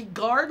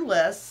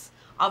 regardless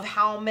of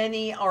how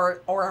many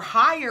are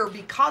higher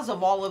because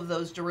of all of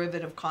those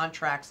derivative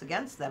contracts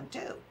against them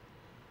too.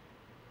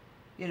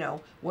 You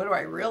know, what do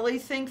I really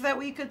think that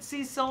we could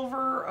see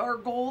silver or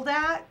gold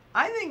at?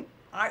 I think,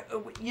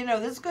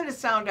 this is going to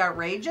sound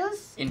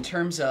outrageous. In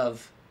terms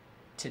of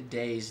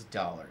today's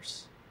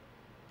dollars.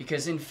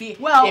 Because if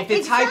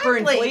it's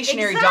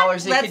hyperinflationary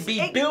dollars, it could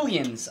be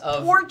billions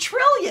of... Or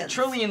trillions.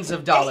 Trillions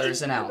of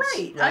dollars an ounce.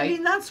 Right. I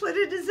mean, that's what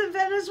it is in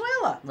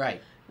Venezuela.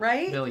 Right.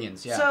 Right?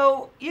 Billions, yeah.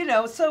 So,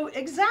 so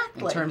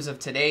exactly. In terms of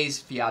today's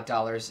fiat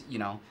dollars,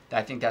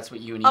 I think that's what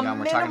you and Egon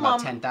were talking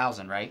about,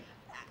 10,000, right?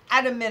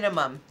 At a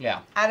minimum.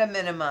 Yeah. At a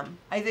minimum.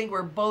 I think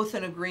we're both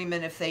in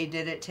agreement if they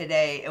did it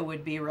today, it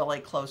would be really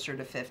closer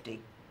to 50.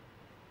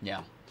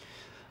 Yeah.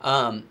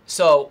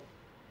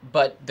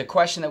 But the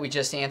question that we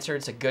just answered,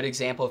 it's a good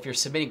example. If you're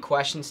submitting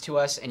questions to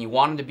us and you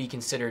want them to be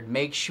considered,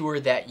 make sure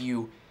that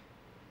you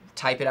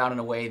type it out in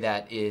a way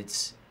that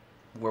it's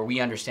where we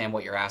understand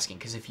what you're asking.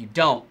 Because if you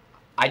don't,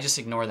 I just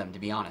ignore them, to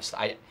be honest.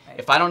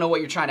 If I don't know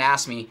what you're trying to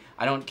ask me,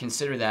 I don't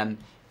consider them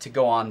to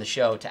go on the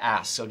show to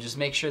ask. So just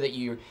make sure that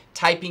you're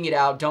typing it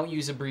out. Don't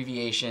use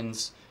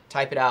abbreviations.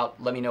 Type it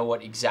out. Let me know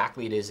what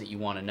exactly it is that you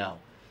want to know.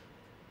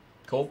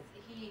 Cool?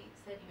 He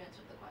said you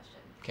answered the question.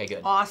 Okay,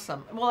 good.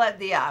 Awesome. Well,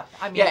 yeah.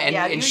 I mean,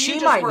 and she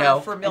might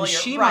know. And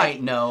she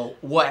might know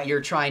what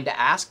you're trying to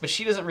ask, but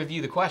she doesn't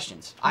review the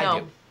questions. I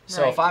do.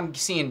 So if I'm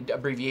seeing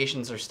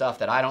abbreviations or stuff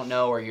that I don't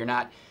know, or you're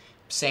not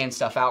saying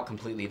stuff out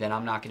completely, then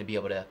I'm not going to be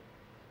able to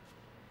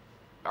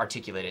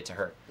articulate it to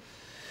her.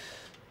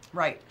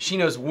 Right. She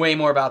knows way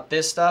more about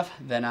this stuff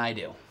than I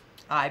do.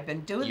 I've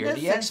been doing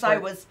this since I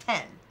was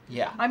 10.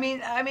 Yeah. I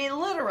mean,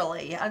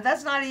 literally.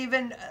 That's not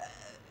even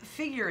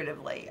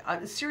figuratively.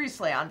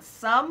 Seriously, on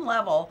some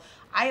level,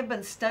 I have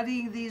been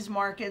studying these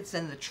markets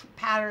and the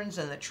patterns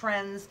and the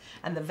trends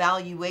and the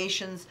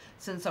valuations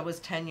since I was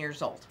 10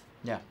 years old.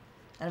 Yeah.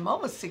 And I'm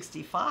almost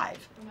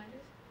 65. Reminders?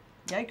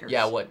 Yikers.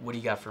 Yeah, what do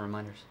you got for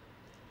reminders?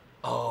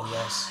 Oh,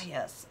 yes. Ah,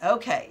 yes.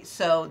 Okay,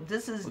 so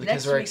this is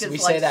next week is we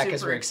like say that because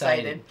super we're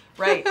excited.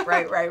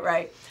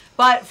 Right.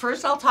 But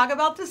first I'll talk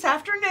about this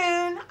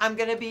afternoon. I'm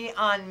going to be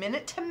on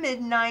Minute to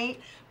Midnight,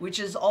 which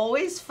is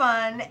always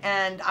fun,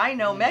 and I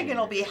know Megan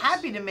will be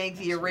happy to make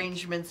the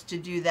arrangements to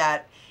do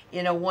that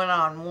in a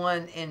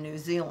one-on-one in New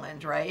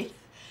Zealand, right?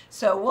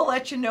 So we'll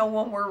let you know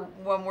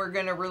when we're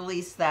going to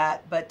release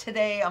that, but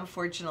today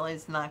unfortunately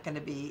it's not going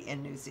to be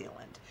in New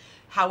Zealand.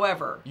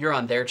 However, you're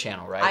on their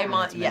channel, right? I'm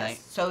on,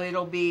 yes. So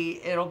it'll be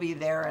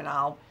there, and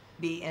I'll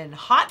be in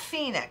hot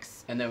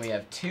Phoenix. And then we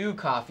have 2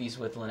 coffees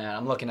with Lynette.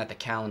 I'm looking at the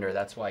calendar.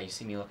 That's why you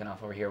see me looking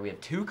off over here. We have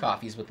 2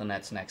 coffees with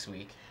Lynette's next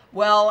week.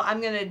 Well,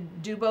 I'm going to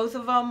do both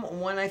of them.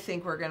 One I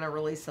think we're going to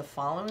release the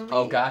following week.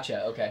 Oh,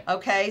 gotcha. Okay.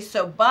 Okay,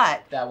 so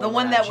but the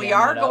one that we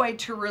are going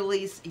to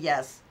release,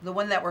 the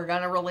one that we're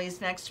going to release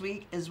next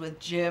week is with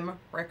Jim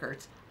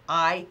Rickards.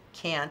 I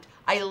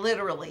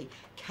literally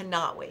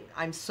cannot wait.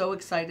 I'm so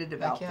excited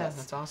about this.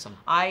 That's awesome.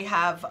 I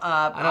have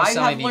I know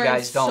some of you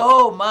guys don't.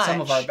 So much.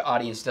 Some of our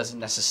audience doesn't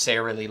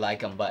necessarily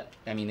like him, but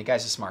I mean, the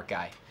guy's a smart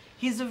guy.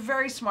 He's a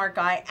very smart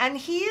guy, and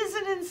he is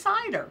an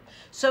insider.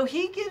 So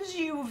he gives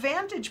you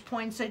vantage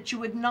points that you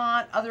would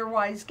not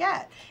otherwise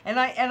get. And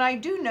I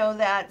do know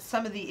that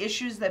some of the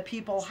issues that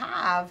people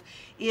have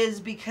is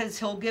because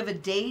he'll give a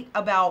date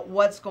about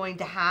what's going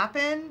to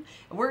happen.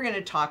 We're going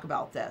to talk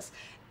about this.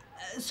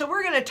 So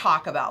we're going to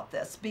talk about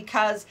this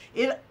because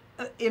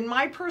in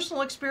my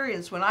personal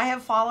experience, when I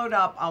have followed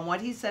up on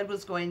what he said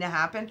was going to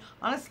happen,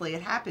 honestly,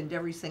 it happened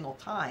every single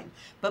time.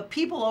 But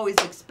people always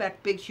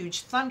expect big,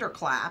 huge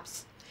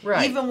thunderclaps.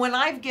 Right. Even when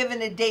I've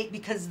given a date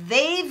because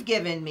they've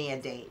given me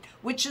a date,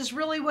 which is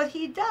really what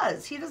he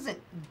does. He doesn't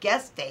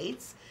guess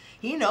dates.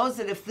 He knows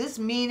that if this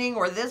meeting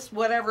or this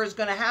whatever is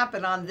going to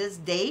happen on this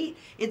date,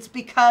 it's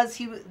because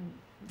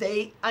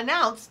they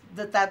announced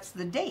that that's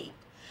the date.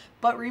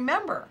 But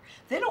remember,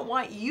 they don't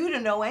want you to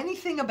know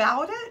anything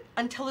about it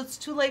until it's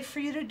too late for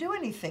you to do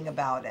anything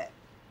about it.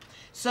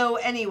 So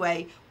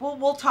anyway,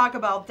 we'll talk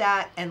about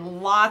that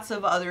and lots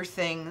of other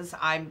things.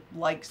 I'm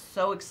like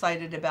so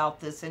excited about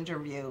this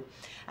interview.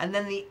 And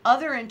then the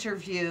other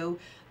interview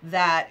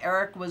that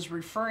Eric was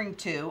referring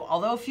to,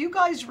 although if you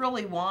guys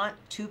really want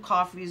 2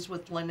 coffees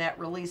with Lynette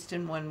released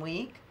in 1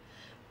 week,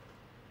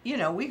 you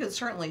know, we could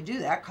certainly do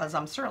that because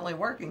I'm certainly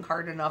working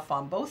hard enough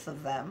on both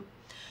of them.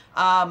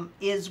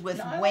 Is with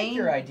Wayne. I like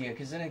your idea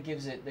because then it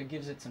gives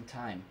it some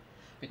time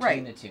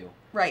between the 2.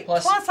 Right.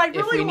 Plus I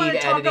really want to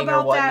talk about that. If we need editing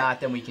or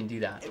whatnot, then we can do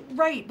that.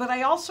 Right, but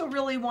I also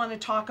really want to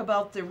talk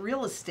about the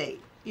real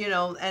estate, you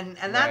know, and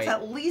that's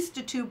at least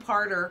a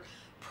 2-parter,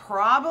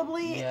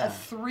 probably a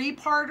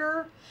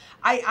 3-parter.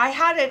 I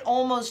had it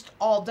almost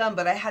all done,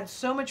 but I had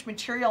so much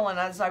material, and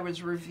as I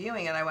was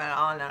reviewing it, I went,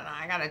 oh, no,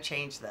 I got to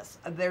change this.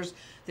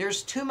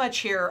 There's too much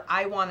here.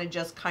 I want to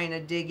just kind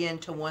of dig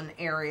into one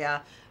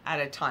area at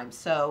a time.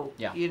 So,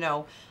 you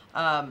know.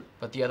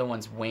 But the other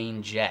one's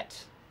Wayne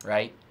Jett,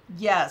 right?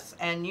 Yes,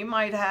 and you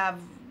might have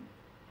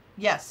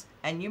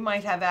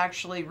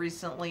actually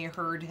recently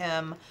heard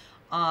him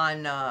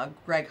on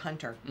Greg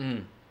Hunter.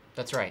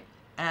 That's right.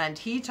 And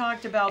he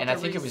talked about. And I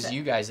think it was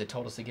you guys that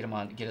told us to get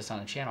us on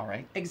the channel,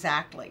 right?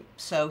 Exactly.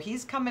 So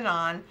he's coming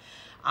on.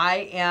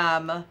 I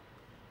am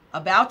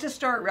about to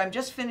start. I'm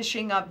just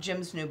finishing up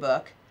Jim's new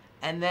book,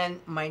 and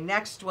then my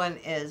next one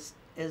is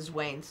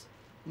Wayne's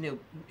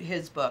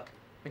his book,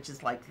 which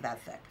is like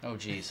that thick. Oh,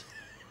 geez.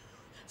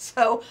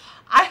 So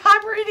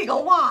I'm reading a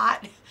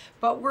lot,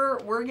 but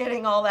we're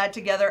getting all that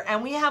together,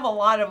 and we have a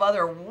lot of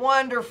other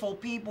wonderful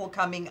people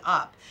coming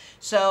up.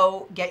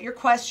 So get your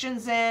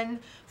questions in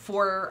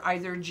for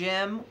either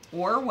Jim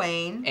or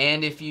Wayne.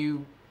 And if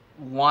you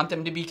want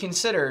them to be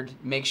considered,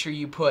 make sure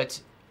you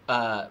put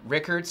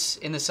Rickards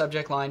in the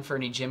subject line for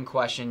any gym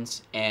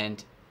questions,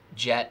 and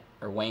Jet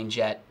or Wayne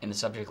Jet in the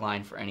subject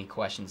line for any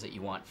questions that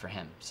you want for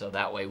him. So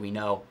that way we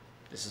know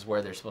this is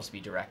where they're supposed to be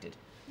directed.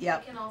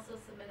 Yep. You can also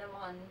submit them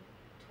on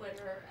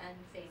Twitter and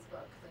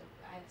Facebook.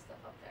 I have stuff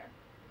up there.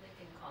 They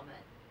can comment.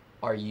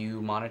 Are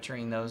you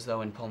monitoring those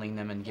though and pulling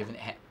them and giving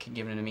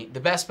them to me? The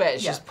best bet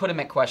is just put them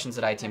at questions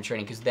at ITM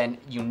Training, because then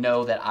you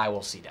know that I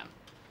will see them.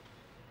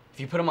 If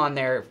you put them on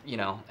there, you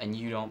know, and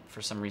you don't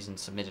for some reason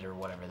submit it or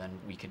whatever, then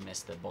we could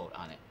miss the boat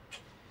on it.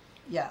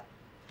 Yeah.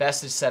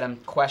 Best is set them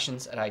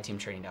questions at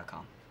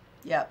itmtraining.com.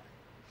 Yep.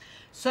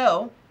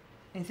 So,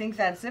 I think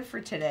that's it for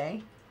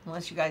today.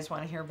 Unless you guys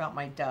want to hear about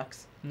my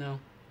ducks. No.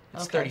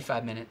 It's Okay.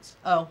 35 minutes.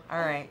 Oh, all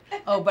right.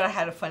 Oh, but I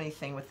had a funny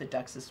thing with the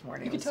ducks this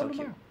morning. You It can was tell so me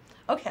cute.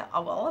 tomorrow. Okay,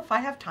 well, if I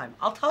have time,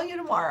 I'll tell you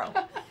tomorrow.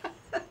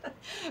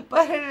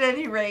 But at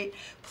any rate,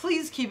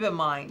 please keep in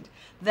mind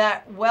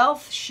that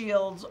wealth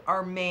shields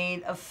are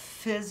made of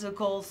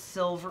physical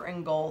silver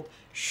and gold,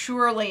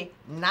 surely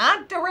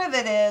not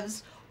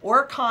derivatives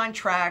or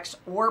contracts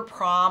or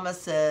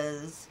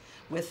promises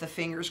with the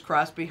fingers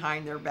crossed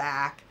behind their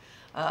back.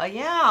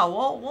 Yeah,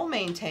 we'll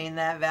maintain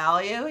that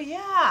value.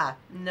 Yeah,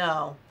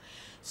 no.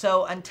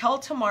 So until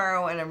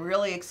tomorrow, and I'm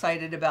really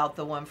excited about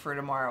the one for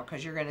tomorrow,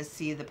 because you're going to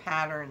see the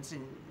patterns,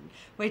 and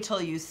wait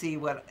till you see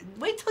what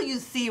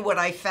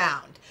I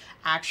found.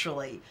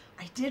 Actually,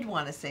 I did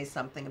want to say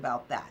something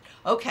about that.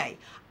 Okay,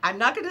 I'm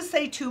not going to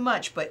say too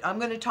much, but I'm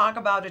going to talk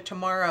about it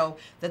tomorrow,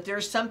 that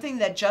there's something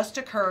that just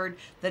occurred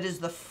that is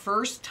the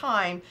first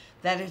time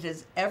that it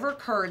has ever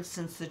occurred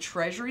since the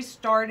Treasury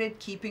started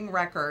keeping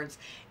records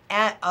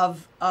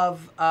of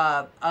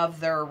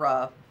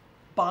their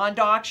bond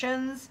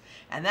auctions,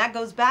 and that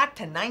goes back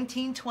to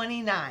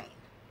 1929.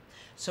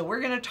 So we're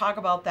going to talk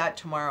about that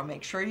tomorrow.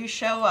 Make sure you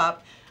show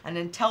up, and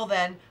until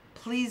then,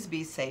 please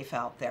be safe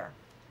out there.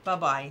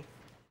 Bye-bye.